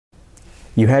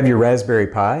You have your Raspberry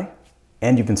Pi,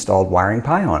 and you've installed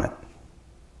WiringPi on it.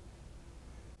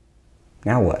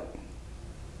 Now what?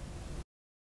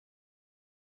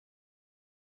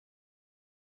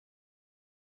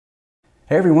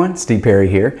 Hey everyone, Steve Perry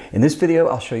here. In this video,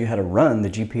 I'll show you how to run the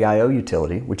GPIO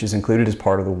utility, which is included as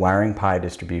part of the WiringPi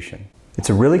distribution. It's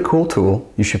a really cool tool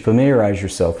you should familiarize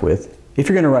yourself with if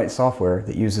you're going to write software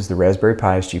that uses the Raspberry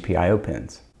Pi's GPIO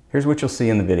pins. Here's what you'll see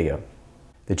in the video.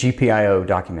 The GPIO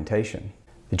documentation,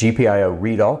 the GPIO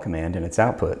readall command and its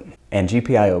output, and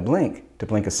GPIO blink to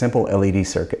blink a simple LED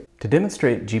circuit. To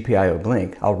demonstrate GPIO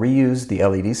blink, I'll reuse the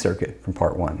LED circuit from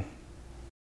part 1.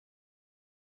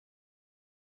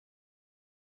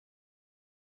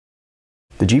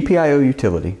 The GPIO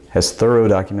utility has thorough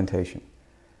documentation.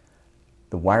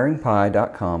 The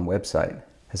WiringPi.com website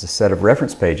has a set of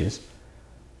reference pages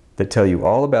that tell you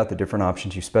all about the different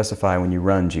options you specify when you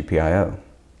run GPIO,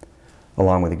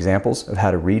 along with examples of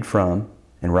how to read from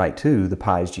and write to the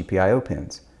Pi's GPIO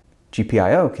pins.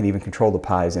 GPIO can even control the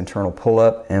Pi's internal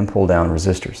pull-up and pull-down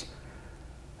resistors.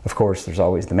 Of course, there's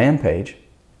always the man page.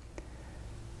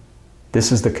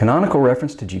 This is the canonical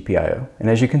reference to GPIO, and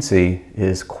as you can see,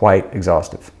 is quite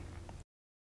exhaustive.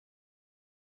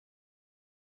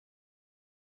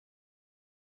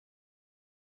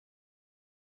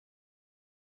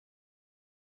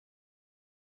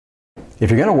 If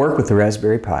you're going to work with the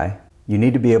Raspberry Pi, you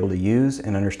need to be able to use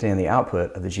and understand the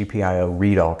output of the GPIO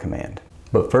readall command.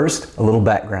 But first, a little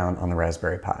background on the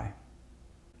Raspberry Pi.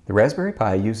 The Raspberry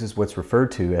Pi uses what's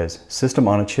referred to as System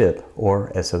on a Chip,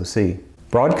 or SoC.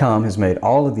 Broadcom has made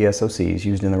all of the SoCs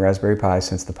used in the Raspberry Pi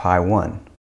since the Pi 1.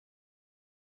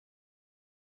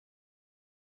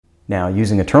 Now,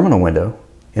 using a terminal window,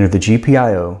 enter the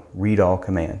GPIO readall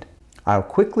command. I'll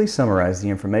quickly summarize the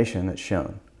information that's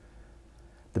shown.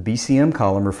 The BCM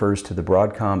column refers to the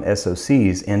Broadcom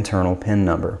SoC's internal pin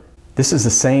number. This is the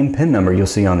same pin number you'll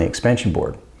see on the expansion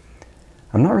board.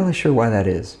 I'm not really sure why that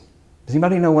is. Does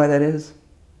anybody know why that is?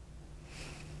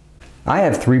 I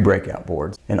have 3 breakout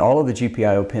boards, and all of the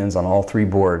GPIO pins on all 3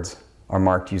 boards are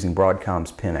marked using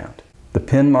Broadcom's pinout. The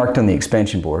pin marked on the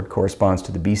expansion board corresponds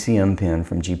to the BCM pin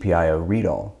from GPIO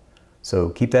readall, so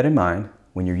keep that in mind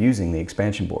when you're using the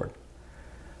expansion board.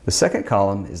 The second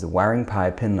column is the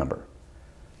WiringPi pin number.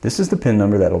 This is the pin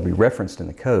number that will be referenced in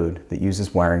the code that uses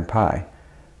WiringPi.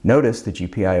 Notice the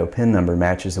GPIO pin number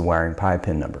matches the WiringPi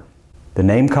pin number. The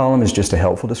name column is just a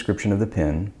helpful description of the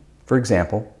pin. For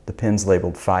example, the pins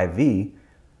labeled 5V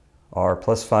are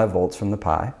plus 5 volts from the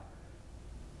Pi,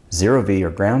 0V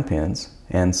are ground pins,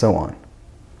 and so on.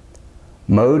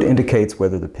 Mode indicates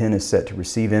whether the pin is set to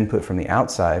receive input from the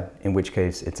outside, in which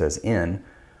case it says in,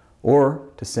 or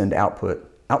to send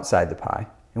output outside the Pi,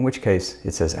 in which case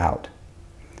it says out.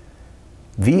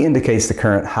 V indicates the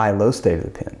current high-low state of the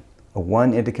pin. A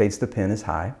 1 indicates the pin is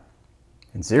high,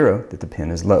 and 0 that the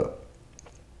pin is low.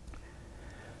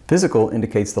 Physical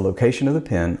indicates the location of the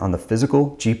pin on the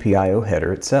physical GPIO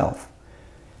header itself.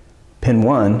 Pin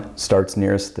 1 starts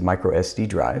nearest the micro SD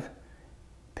drive.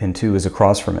 Pin 2 is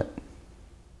across from it.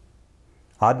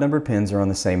 Odd-numbered pins are on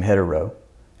the same header row,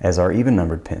 as are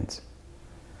even-numbered pins.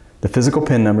 The physical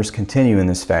pin numbers continue in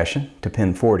this fashion to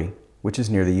pin 40, which is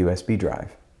near the USB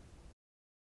drive.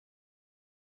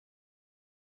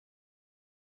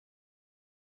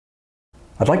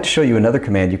 I'd like to show you another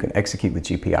command you can execute with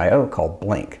GPIO called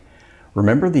blink.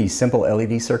 Remember the simple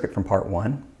LED circuit from part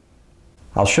 1?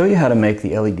 I'll show you how to make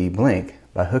the LED blink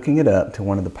by hooking it up to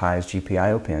one of the Pi's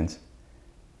GPIO pins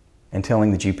and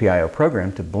telling the GPIO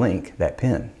program to blink that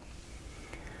pin.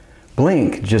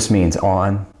 Blink just means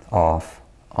on, off,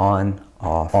 on,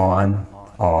 off, on,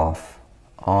 off,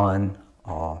 on,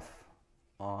 off,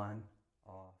 on,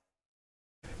 off.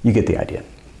 You get the idea.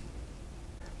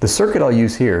 The circuit I'll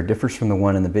use here differs from the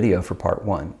one in the video for part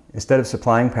 1. Instead of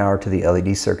supplying power to the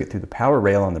LED circuit through the power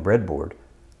rail on the breadboard,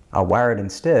 I'll wire it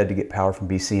instead to get power from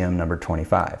BCM number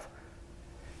 25.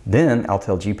 Then I'll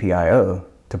tell GPIO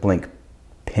to blink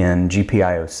pin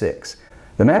GPIO 6.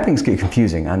 The mappings get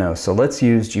confusing, I know, so let's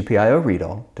use GPIO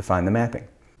readall to find the mapping.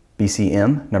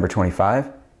 BCM number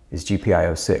 25 is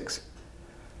GPIO 6.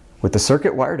 With the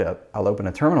circuit wired up, I'll open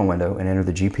a terminal window and enter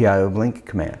the GPIO blink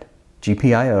command.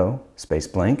 GPIO space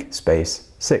blink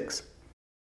space 6.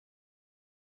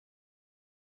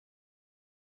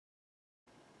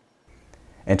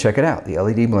 And check it out, the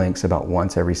LED blinks about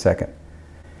once every second.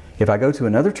 If I go to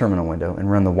another terminal window and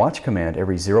run the watch command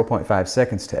every 0.5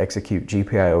 seconds to execute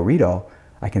GPIO readall,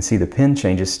 I can see the pin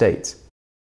changes states.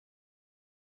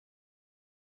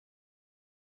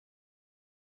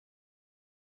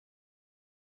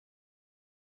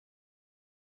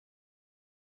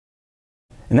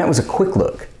 And that was a quick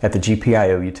look at the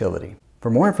GPIO utility. For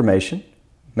more information,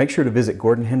 make sure to visit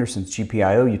Gordon Henderson's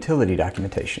GPIO utility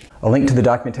documentation. A link to the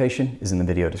documentation is in the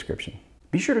video description.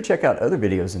 Be sure to check out other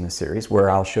videos in this series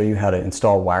where I'll show you how to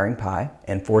install WiringPi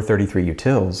and 433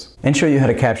 utils, and show you how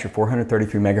to capture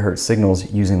 433 MHz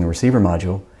signals using the receiver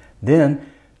module, then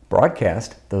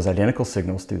broadcast those identical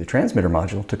signals through the transmitter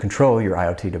module to control your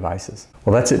IoT devices.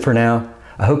 Well, that's it for now.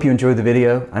 I hope you enjoyed the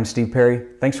video. I'm Steve Perry.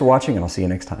 Thanks for watching, and I'll see you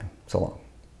next time. So long.